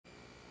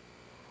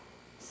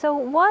So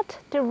what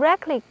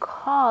directly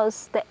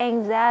causes the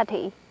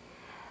anxiety?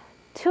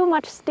 Too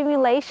much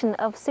stimulation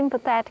of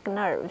sympathetic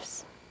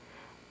nerves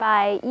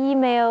by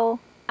email,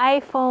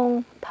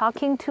 iPhone,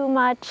 talking too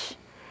much.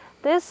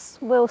 This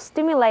will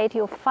stimulate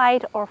your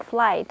fight or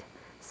flight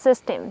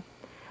system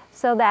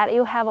so that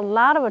you have a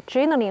lot of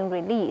adrenaline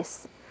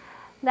release.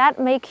 That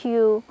makes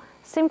you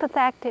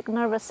sympathetic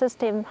nervous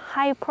system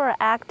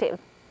hyperactive.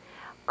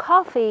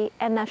 Coffee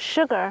and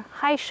sugar,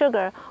 high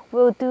sugar,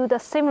 will do the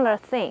similar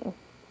thing.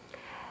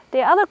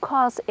 The other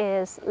cause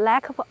is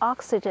lack of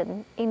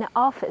oxygen in the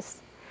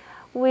office.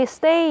 We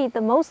stay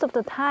the most of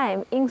the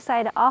time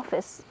inside the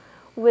office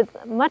with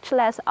much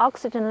less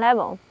oxygen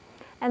level,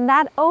 and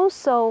that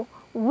also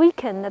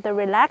weaken the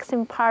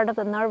relaxing part of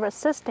the nervous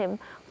system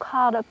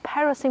called the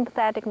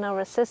parasympathetic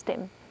nervous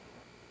system.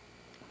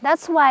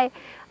 That's why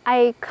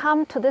I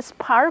come to this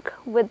park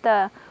with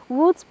the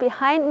woods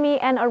behind me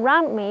and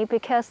around me,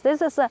 because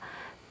this is a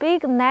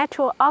big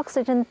natural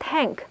oxygen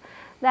tank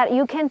that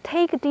you can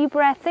take a deep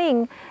breath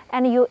in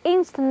and you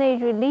instantly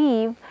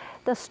relieve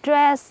the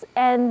stress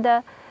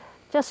and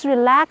just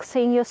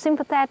relaxing your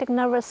sympathetic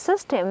nervous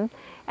system.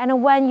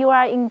 And when you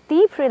are in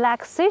deep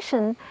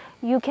relaxation,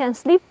 you can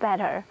sleep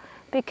better,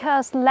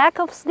 because lack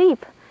of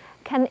sleep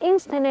can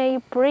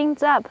instantly bring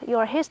up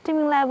your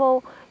histamine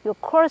level, your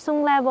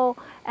cortisol level,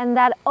 and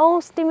that all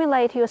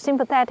stimulate your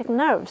sympathetic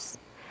nerves.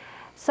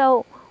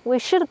 So we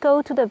should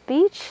go to the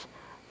beach,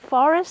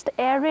 forest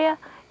area,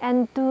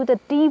 and do the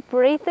deep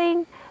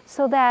breathing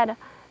so that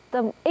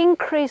the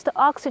increased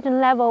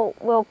oxygen level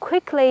will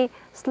quickly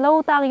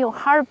slow down your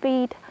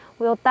heartbeat,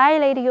 will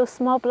dilate your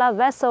small blood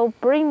vessel,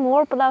 bring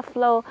more blood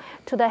flow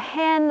to the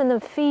hand and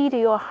the feet,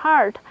 your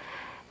heart.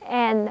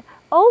 And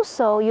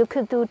also you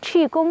could do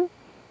Qigong,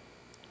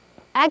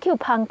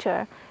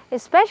 acupuncture,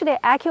 especially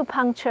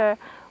acupuncture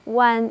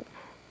when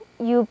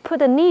you put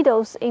the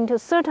needles into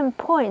certain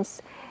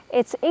points.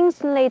 It's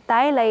instantly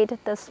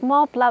dilate the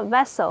small blood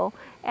vessel,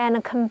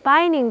 and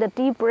combining the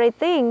deep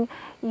breathing,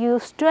 you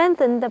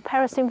strengthen the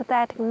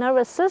parasympathetic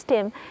nervous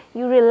system,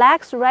 you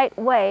relax right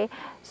way,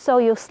 so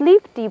you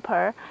sleep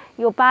deeper,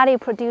 your body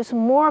produces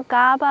more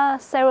GABA,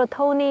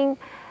 serotonin,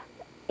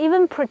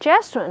 even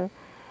progesterone.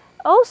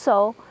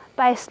 Also,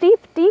 by sleep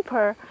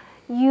deeper,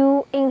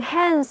 you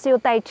enhance your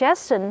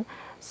digestion,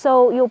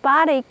 so your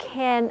body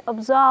can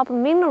absorb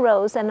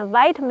minerals and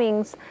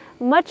vitamins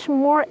much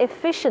more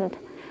efficient.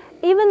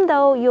 Even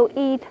though you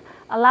eat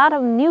a lot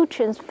of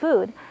nutritious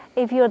food,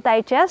 if your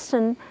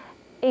digestion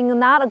in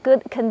not a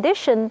good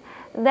condition,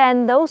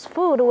 then those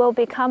food will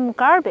become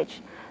garbage.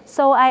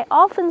 So I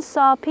often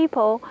saw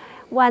people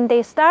when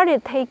they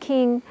started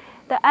taking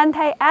the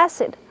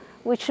antacid,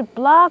 which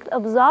blocked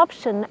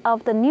absorption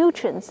of the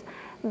nutrients,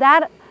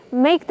 that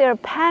make their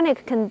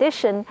panic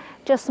condition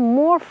just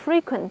more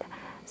frequent.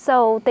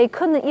 So they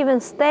couldn't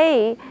even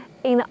stay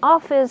in the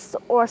office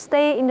or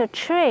stay in the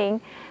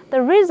train.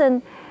 The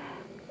reason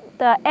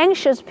the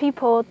anxious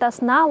people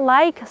does not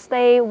like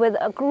stay with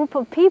a group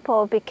of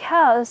people,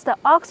 because the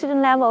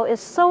oxygen level is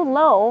so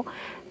low,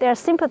 their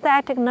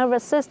sympathetic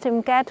nervous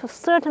system get to a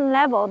certain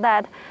level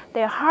that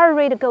their heart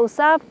rate goes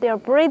up, their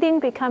breathing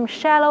becomes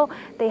shallow,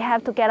 they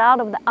have to get out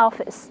of the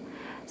office.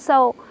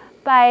 So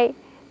by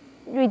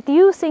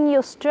reducing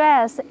your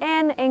stress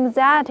and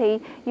anxiety,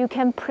 you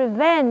can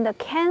prevent the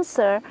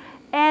cancer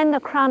and the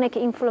chronic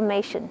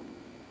inflammation.